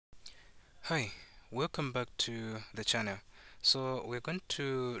Hi, welcome back to the channel. So we're going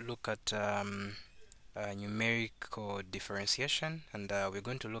to look at numerical differentiation, and we're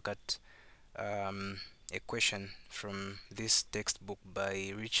going to look at a question from this textbook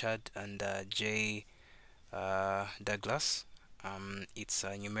by Richard and J. Douglas. It's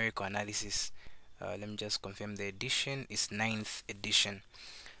a numerical analysis. Let me just confirm the edition. It's ninth edition.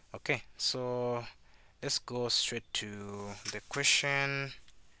 Okay, so let's go straight to the question.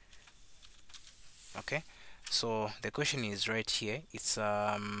 Okay, so the question is right here. It's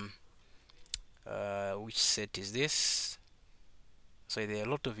which set is this? So there are a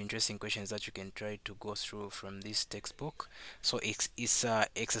lot of interesting questions that you can try to go through from this textbook. So it's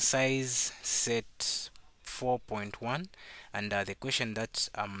exercise set 4.1, and the question that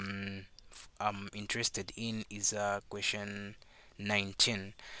I'm interested in is question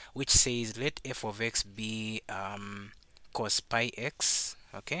 19, which says let f of x be cos pi x.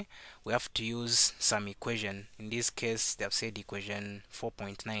 Okay, we have to use some equation. In this case they have said equation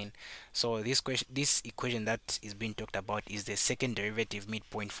 4.9. so this equation that is being talked about is the second derivative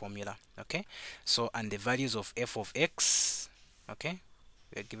midpoint formula. Okay, so and the values of f of x, okay,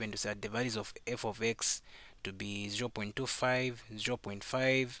 we are given to set the values of f of x to be 0.25,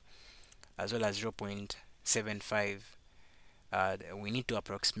 0.5, as well as 0.75. We need to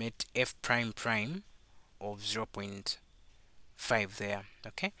approximate f prime prime of 0.5 there.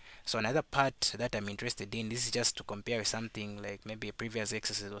 Okay, so another part that I'm interested in, this is just to compare with something like maybe a previous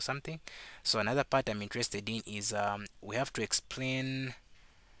exercise or something. So another part I'm interested in is we have to explain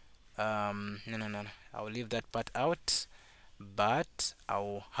no, I'll leave that part out, but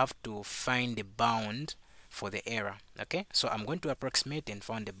I'll have to find the bound for the error. Okay, so I'm going to approximate and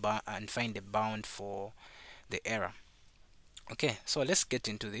find the bound for the error. Okay, so let's get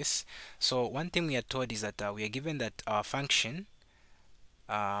into this. So one thing we are told is that we are given that our function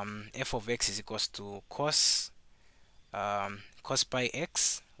f of x is equals to cos pi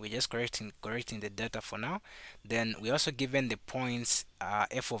x. We're just correcting the data for now. Then we're also given the points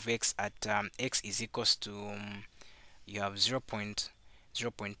f of x at x is equals to you have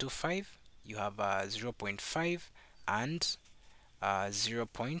 0.25, you have 0.5, and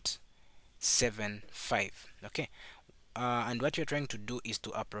 0.75. Okay, and what you're trying to do is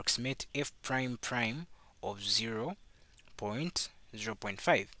to approximate f prime prime of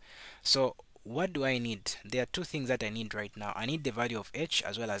 0.5. So what do I need? There are two things that I need right now. I need the value of h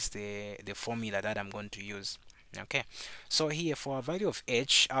as well as the formula that I'm going to use. Okay, so here for our value of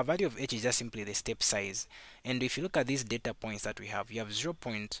h is just simply the step size. And if you look at these data points that we have, you have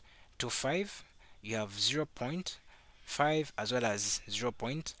 0.25, you have 0.5, as well as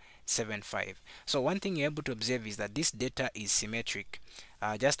 0.75. So one thing you're able to observe is that this data is symmetric,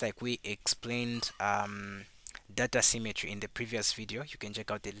 just like we explained data symmetry in the previous video. You can check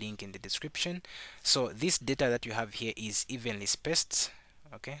out the link in the description. So this data that you have here is evenly spaced.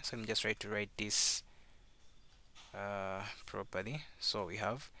 Okay, so let me just try to write this properly. So we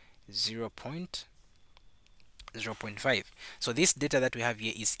have 0.5. So this data that we have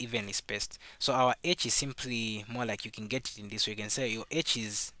here is evenly spaced. So our h is simply more like, you can get it in this way. You can say your h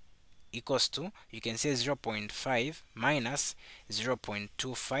is equals to, you can say 0.5 minus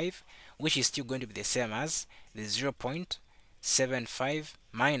 0.25, which is still going to be the same as the 0.75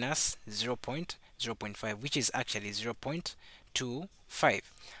 minus 0.5, which is actually 0.25.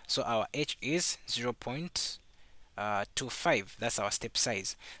 So our h is 0.25. That's our step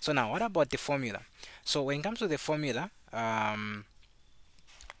size. So now what about the formula? So when it comes to the formula,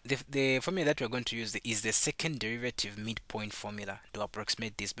 the formula that we're going to use is the second derivative midpoint formula to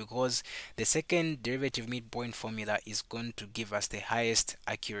approximate this, because the second derivative midpoint formula is going to give us the highest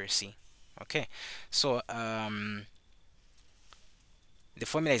accuracy. Okay, so the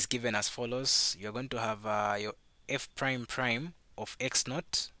formula is given as follows. You're going to have your f prime prime of x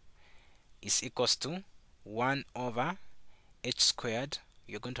naught is equals to 1 over h squared.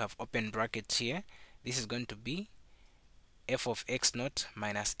 You're going to have open brackets here. This is going to be f of x naught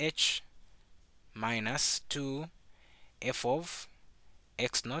minus h minus 2 f of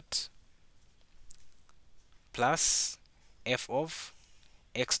x naught plus f of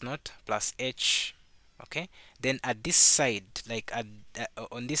x naught plus h. Okay, then at this side, like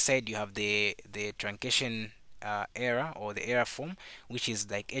on this side, you have the truncation error, or the error form, which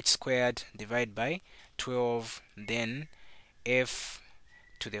is like h squared divided by 12, then f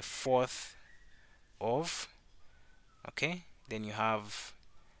to the fourth of, okay, then you have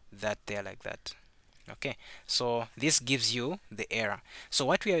that there like that. Okay, so this gives you the error. So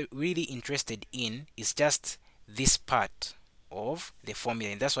what we are really interested in is just this part. of the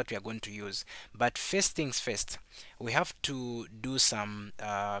formula, and that's what we are going to use. But first things first, we have to do some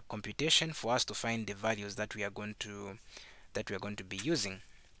computation for us to find the values that we are going to be using.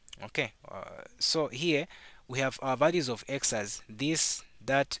 Okay, so here we have our values of x as this,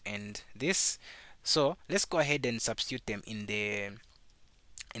 that, and this. So let's go ahead and substitute them in the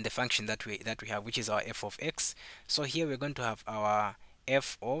function that we have, which is our f of x. So here we're going to have our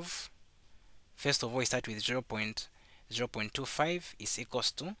f of, first of all, we start with 0.0.25 is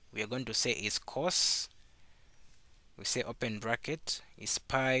equals to, we are going to say is cos, we say open bracket, is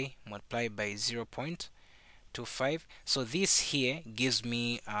pi multiplied by 0.25. So this here gives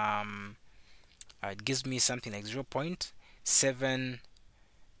me it gives me something like 0.7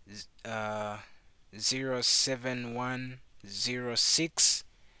 07106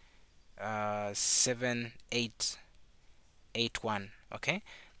 7881. Okay,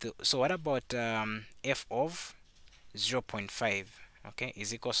 so what about f of 0.5? Okay,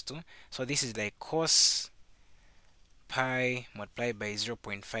 is equals to, so this is like cos pi multiplied by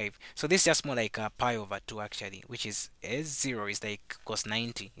 0.5. So this is just more like pi over 2 actually, which is as 0 is like cos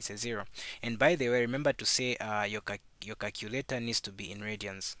 90, it's a 0. And by the way, remember to say your calculator needs to be in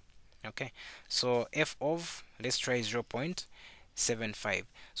radians. Okay, so f of, let's try 0.75.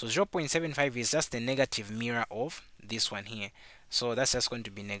 So 0.75 is just the negative mirror of this one here. So that's just going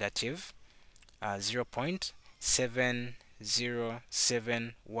to be negative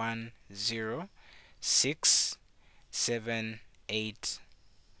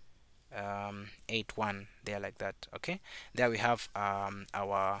there, like that. Okay, there we have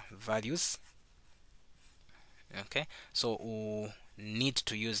our values. Okay, so we need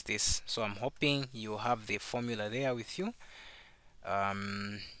to use this, so I'm hoping you have the formula there with you.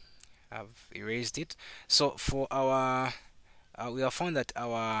 I've erased it. So for our we have found that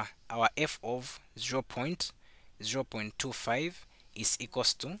our f of 0.0.25 is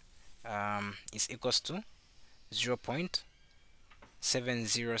equals to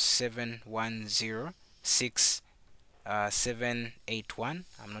 0.707167881.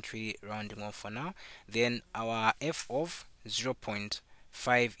 I'm not really rounding off for now. Then our f of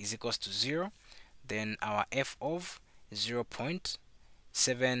 0.5 is equals to 0. Then our f of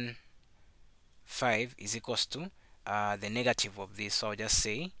 0.75 is equals to the negative of this, so I'll just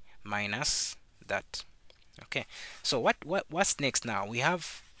say minus that. Okay, so what's next now? We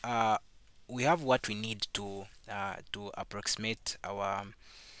have what we need to approximate our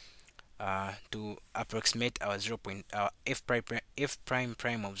 0. F prime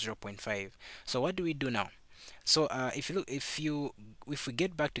prime of 0.5. So what do we do now? So if we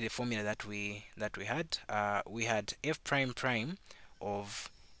get back to the formula that we had, we had f prime prime of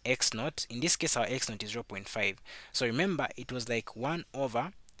x naught. In this case, our x naught is 0.5. So remember, it was like 1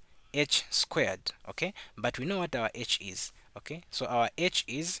 over h squared. Okay, but we know what our h is. Okay, so our h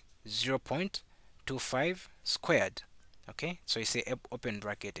is 0.25 squared. Okay, so you say open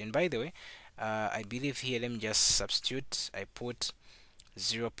bracket. And by the way, I believe here, let me just substitute. I put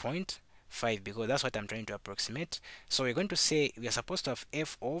 0.5 because that's what I'm trying to approximate. So we're going to say we are supposed to have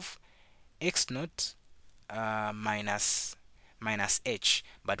f of x naught minus h,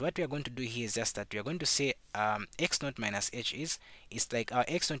 but what we are going to do here is just that we are going to say x naught minus h is like our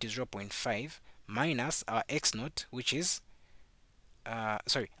x naught is 0.5 minus our x naught, which is our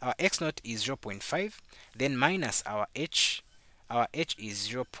x naught is 0.5, then minus our h is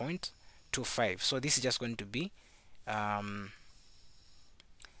 0.25. so this is just going to be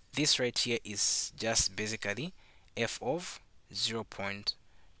this right here is just basically f of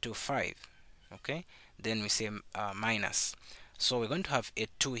 0.25. okay, then we say minus. So we're going to have a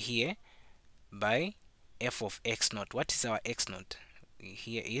 2 here by f of x naught. What is our x naught?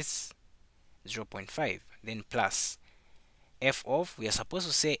 Here is 0.5. Then plus f of, we are supposed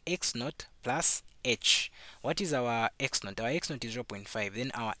to say x naught plus h. What is our x naught? Our x naught is 0.5.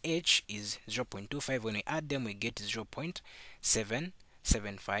 Then our h is 0.25. When we add them, we get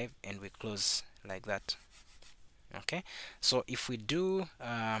 0.775, and we close like that. Okay, so if we do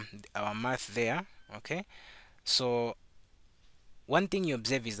our math there, okay, so one thing you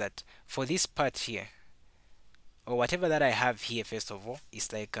observe is that for this part here, or whatever that I have here, first of all,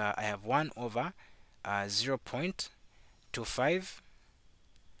 is like I have 1 over 0.25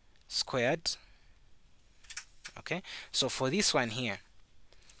 squared. Okay, so for this one here,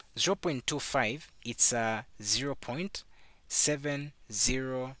 0.25, it's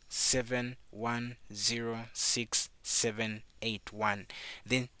 0.707106781.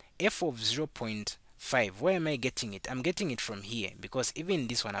 Then f of 0.5, where am I getting it? I'm getting it from here, because even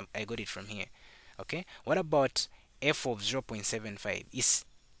this one I got it from here. Okay, what about f of 0.75? Is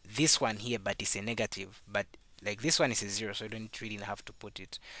this one here, but it's a negative, but like this one is a 0, so you don't really have to put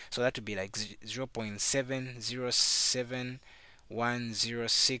it. So that would be like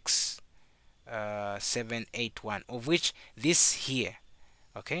 0.707106 781, of which this here,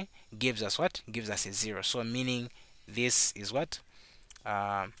 okay, gives us what? Gives us a 0. So meaning this is what?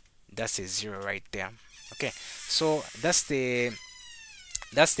 That's a 0 right there. Okay, so that's the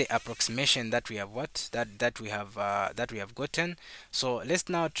approximation that we have that we have gotten. So let's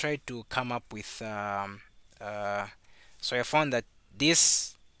now try to come up with so I found that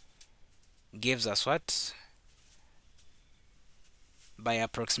this gives us what? By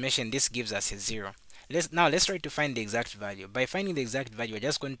approximation, this gives us a 0. Let's try to find the exact value. By finding the exact value, we're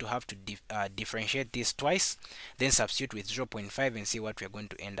just going to have to differentiate this twice, then substitute with 0.5 and see what we're going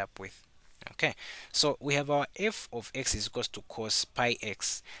to end up with. Okay, so we have our f of x is equals to cos pi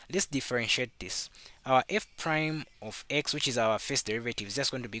x. Let's differentiate this. Our f prime of x, which is our first derivative, is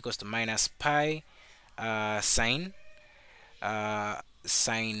just going to be equals to minus pi sine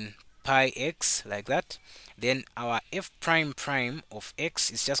pi x, like that. Then our f prime prime of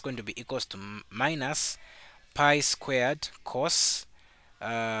x is just going to be equals to minus pi squared cos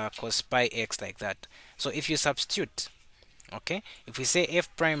pi x, like that. So if you substitute, okay, if we say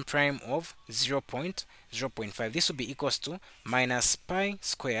f prime prime of 0.0.5, this will be equals to minus pi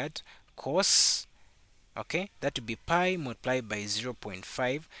squared cos, okay, that would be pi multiplied by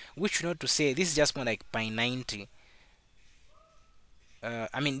 0.5, which we know to say this is just more like pi 90.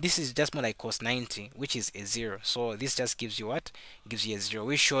 I mean, this is just more like cos 90, which is a 0. So this just gives you what? Gives you a 0,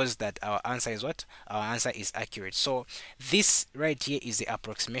 which shows that our answer is what? Our answer is accurate. So this right here is the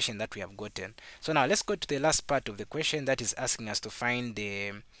approximation that we have gotten. So now let's go to the last part of the question, that is asking us to find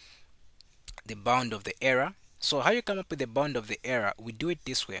the bound of the error. So how you come up with the bound of the error? We do it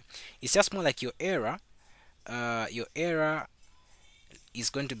this way. It's just more like your error is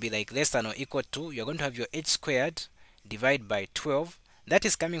going to be like less than or equal to, you're going to have your h squared divided by 12. That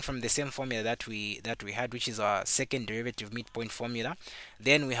is coming from the same formula that we had, which is our second derivative midpoint formula.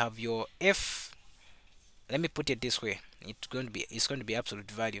 Then we have your f, let me put it this way, it's going to be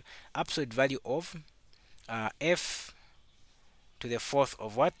absolute value of f to the fourth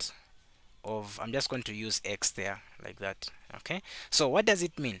of what? Of, I'm just going to use x there, like that. Okay, so what does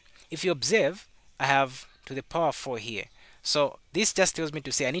it mean? If you observe, I have to the power 4 here. So this just tells me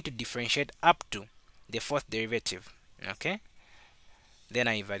to say I need to differentiate up to the fourth derivative. Okay, then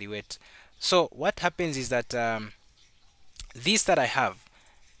I evaluate. So what happens is that this that I have,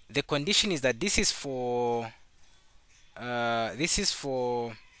 the condition is that this is for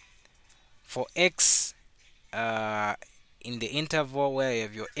x in the interval where you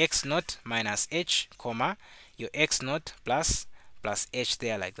have your x naught minus h, comma, your x naught plus h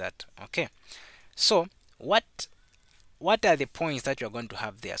there, like that. Okay, so what are the points that you're going to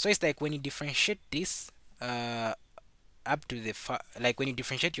have there? So it's like when you differentiate this up to the like when you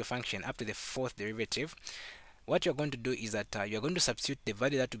differentiate your function up to the fourth derivative, what you're going to do is that you're going to substitute the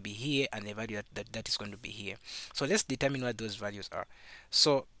value that will be here and the value that is going to be here. So let's determine what those values are.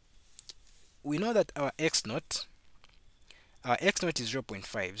 So we know that our x naught is 0.5.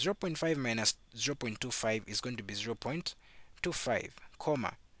 0.5 minus 0.25 is going to be 0.25,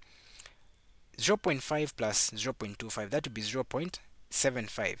 comma, 0.5 plus 0.25, that would be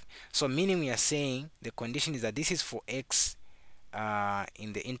 0.75. So meaning we are saying the condition is that this is for x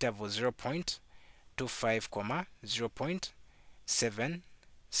in the interval 0.25, comma,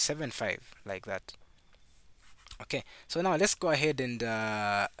 0.775, like that. Okay, so now let's go ahead and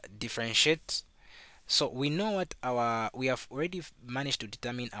differentiate. So we know what we have already managed to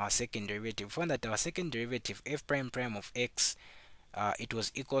determine our second derivative. We found that our second derivative, f prime prime of x, it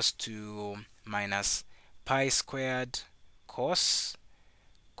was equals to minus pi squared cos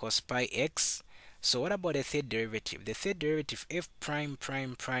pi x. So what about the third derivative? The third derivative, f prime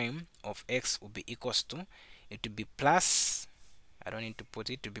prime prime of x, will be equals to, it will be plus, I don't need to put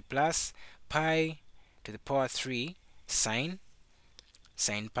it, to be plus pi to the power 3 sine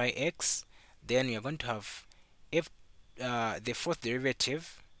pi x. Then we are going to have f the fourth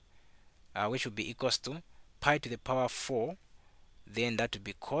derivative, which will be equals to pi to the power 4, then that will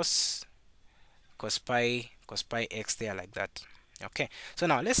be cos pi x there, like that. Okay, so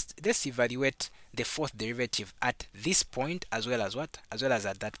now let's evaluate the fourth derivative at this point as well as what? As well as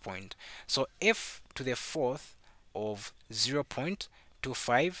at that point. So f to the fourth of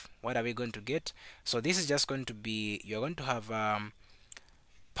 0.25, what are we going to get? So this is just going to be, you're going to have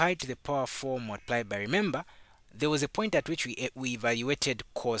pi to the power 4 multiplied by, remember there was a point at which we evaluated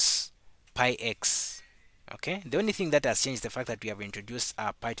cos pi x. Okay, the only thing that has changed is the fact that we have introduced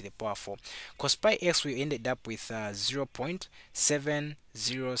pi to the power 4. Because pi x, we ended up with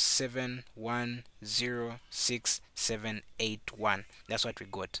 0.707106781. That's what we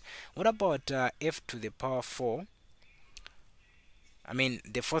got. What about f to the power 4? I mean,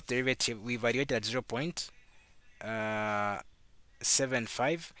 the fourth derivative, we evaluated at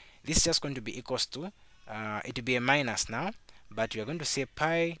 0.75. This is just going to be equals to, it will be a minus now, but we are going to say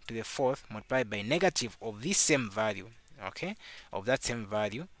pi to the fourth multiplied by negative of this same value, okay, of that same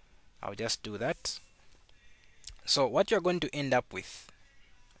value. I'll just do that. So what you're going to end up with,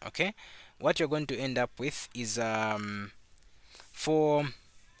 okay, what you're going to end up with is for,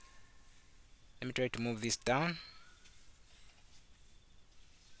 let me try to move this down.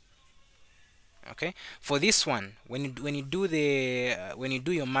 Okay, for this one, when you do the when you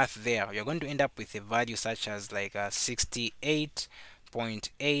do your math there, you're going to end up with a value such as like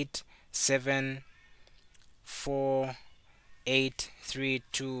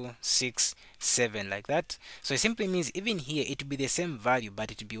 68.87483267, like that. So it simply means even here it will be the same value, but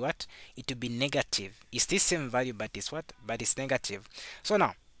it will be what? It will be negative. It's this same value, but it's what? But it's negative. So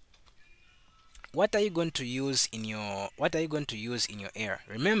now, what are you going to use in your error?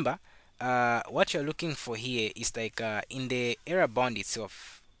 Remember, what you're looking for here is like in the error bound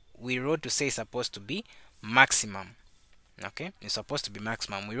itself, we wrote to say it's supposed to be maximum. Okay, it's supposed to be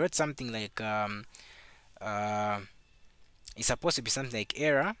maximum. We wrote something like it's supposed to be something like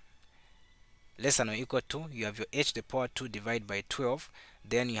error less than or equal to, you have your h to the power 2 divided by 12,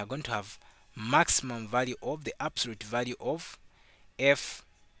 then you are going to have maximum value of the absolute value of f,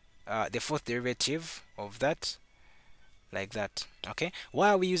 the fourth derivative of that, like that. Okay,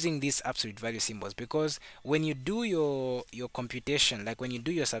 why are we using these absolute value symbols? Because when you do your computation, like when you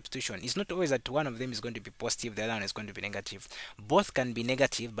do your substitution, it's not always that one of them is going to be positive, the other one is going to be negative. Both can be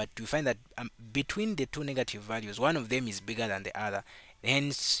negative, but you find that between the two negative values, one of them is bigger than the other.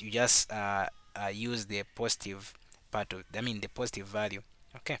 Hence, you just use the positive part of, I mean, the positive value.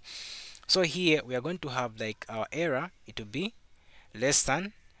 Okay, so here we are going to have like our error, it will be less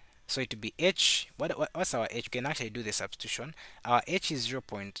than, so it will be h, what's our h? We can actually do the substitution. Our h is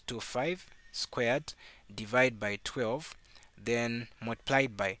 0.25 squared divided by 12, then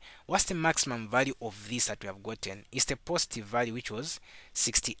multiplied by, what's the maximum value of this that we have gotten? It's the positive value, which was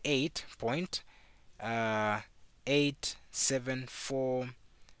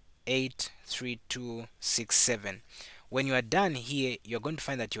 68.87483267. When you are done here, you're going to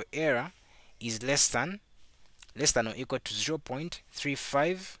find that your error is less than or equal to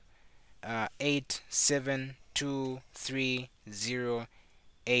 0.35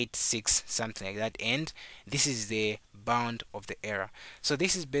 87238086, something like that, and this is the bound of the error. So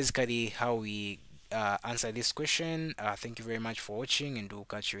this is basically how we answer this question. Thank you very much for watching, and we'll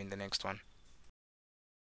catch you in the next one.